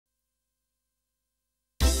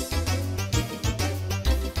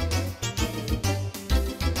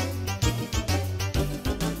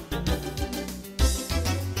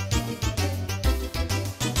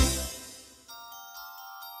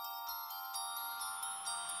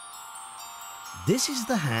This is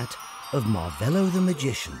the hat of Marvello the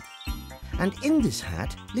Magician. And in this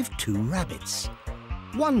hat live two rabbits.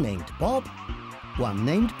 One named Bob, one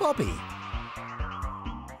named Bobby.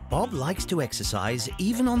 Bob likes to exercise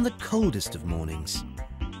even on the coldest of mornings.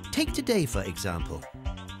 Take today, for example.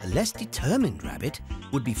 A less determined rabbit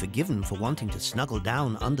would be forgiven for wanting to snuggle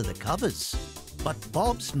down under the covers. But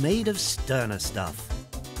Bob's made of sterner stuff.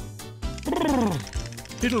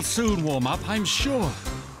 It'll soon warm up, I'm sure.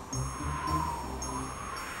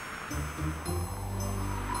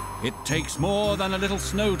 It takes more than a little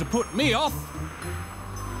snow to put me off.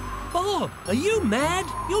 Bob, are you mad?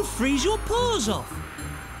 You'll freeze your paws off.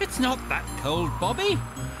 It's not that cold, Bobby.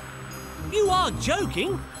 You are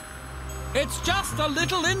joking. It's just a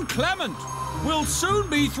little inclement. We'll soon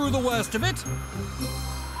be through the worst of it.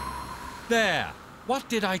 There. What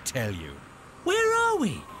did I tell you? Where are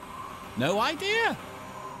we? No idea.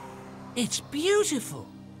 It's beautiful.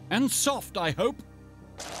 And soft, I hope.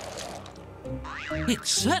 It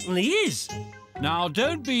certainly is. Now,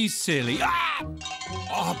 don't be silly. Ah!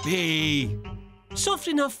 Bobby! Soft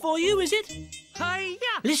enough for you, is it?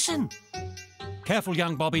 Hiya! Listen. Careful,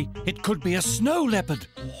 young Bobby. It could be a snow leopard.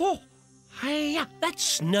 Oh, hiya! That's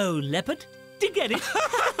snow leopard. Do you get it?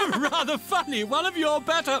 Rather funny. One of your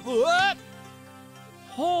better... What?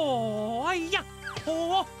 Oh, hiya!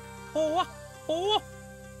 Oh, oh, oh.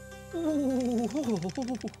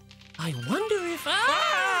 Ooh. I wonder if...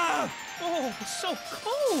 Ah! Oh, so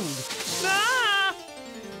cold. Ah!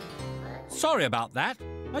 Sorry about that.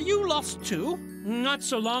 Are you lost too? Not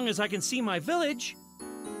so long as I can see my village.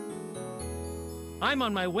 I'm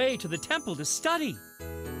on my way to the temple to study.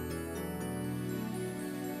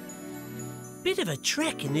 Bit of a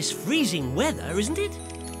trek in this freezing weather, isn't it?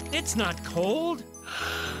 It's not cold.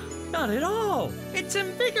 Not at all. It's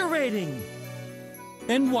invigorating.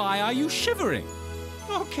 Then why are you shivering?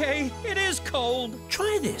 Okay, it is cold.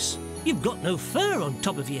 Try this. You've got no fur on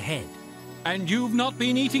top of your head. And you've not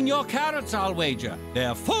been eating your carrots, I'll wager.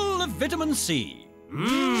 They're full of vitamin C.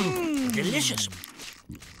 Mmm, delicious.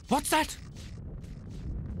 What's that?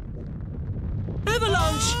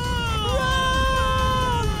 Avalanche!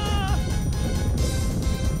 Run!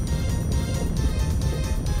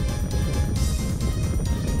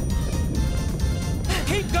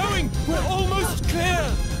 Keep going! We're almost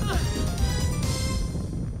clear!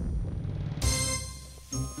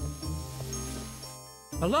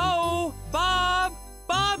 Hello? Bob?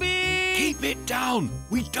 Bobby? Keep it down!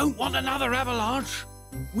 We don't want another avalanche!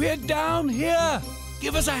 We're down here!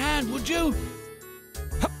 Give us a hand, would you?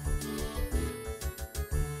 Hup.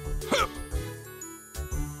 Hup.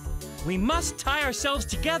 We must tie ourselves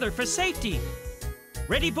together for safety.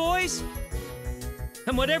 Ready, boys?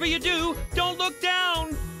 And whatever you do, don't look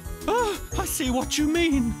down. Oh, I see what you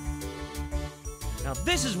mean. Now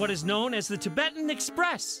this is what is known as the Tibetan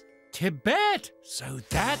Express. Tibet! So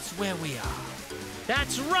that's where we are.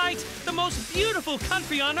 That's right! The most beautiful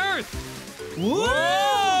country on Earth!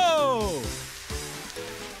 Whoa!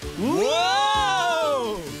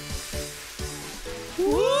 Whoa!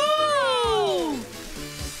 Whoa!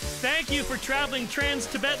 Thank you for traveling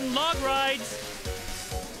trans-Tibetan log rides.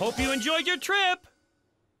 Hope you enjoyed your trip.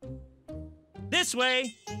 This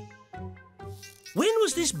way. When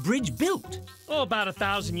was this bridge built? Oh, about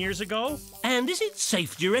 1,000 years ago. And is it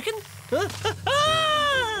safe, do you reckon?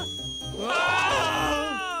 Ah!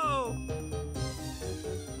 Whoa!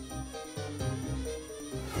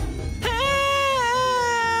 Help!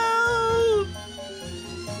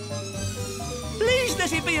 Please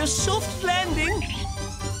let it be a soft landing.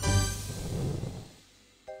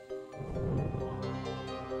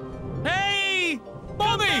 Hey!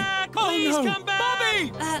 Bobby! Come back, please come back!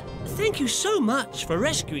 Bobby! Thank you so much for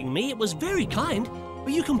rescuing me. It was very kind.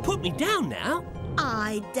 But you can put me down now.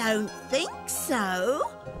 I don't think so.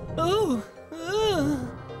 Oh.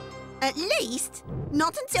 At least,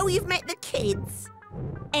 not until you've met the kids.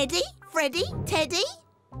 Eddie, Freddie, Teddy.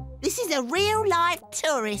 This is a real-life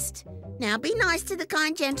tourist. Now be nice to the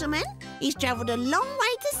kind gentleman. He's travelled a long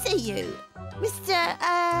way to see you. Mr.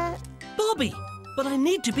 Bobby, but I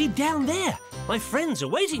need to be down there. My friends are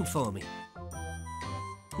waiting for me.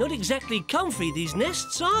 Not exactly comfy, these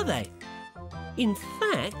nests, are they? In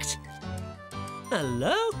fact...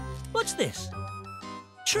 Hello? What's this?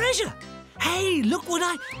 Treasure! Hey, look what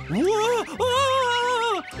I... Whoa!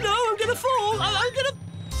 Oh! No, I'm gonna fall! I'm gonna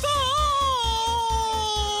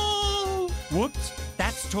fall! Whoops,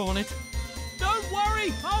 that's torn it. Don't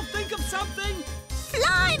worry, I'll think of something.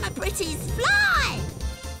 Fly, my pretties, fly!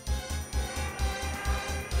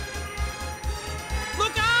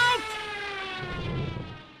 Look out!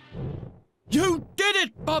 You did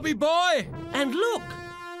it, Bobby boy! And look!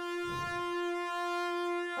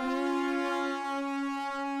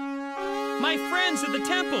 My friends at the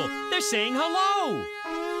temple, they're saying hello!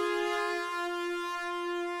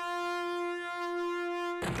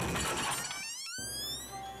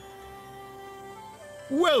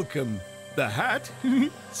 Welcome. The hat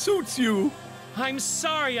suits you. I'm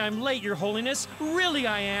sorry I'm late, Your Holiness. Really,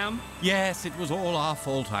 I am. Yes, it was all our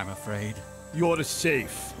fault, I'm afraid. You're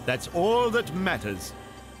safe. That's all that matters.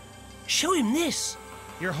 Show him this.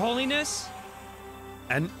 Your Holiness?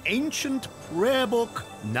 An ancient prayer book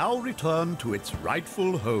now returned to its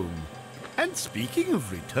rightful home. And speaking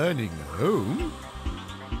of returning home...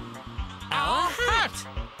 Our hat!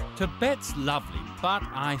 Tibet's lovely, but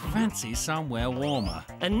I fancy somewhere warmer.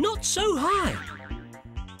 And not so high.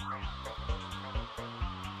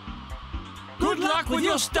 Good luck with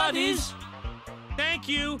your studies! Thank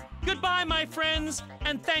you. Goodbye, my friends.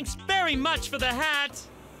 And thanks very much for the hat.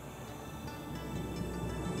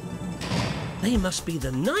 They must be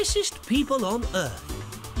the nicest people on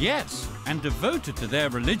Earth. Yes, and devoted to their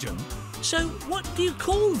religion. So what do you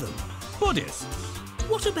call them? Buddhists.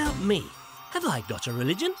 What about me? Have I got a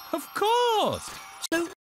religion? Of course. So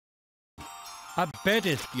A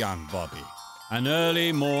bedist, young Bobby. An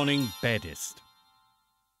early morning bedist.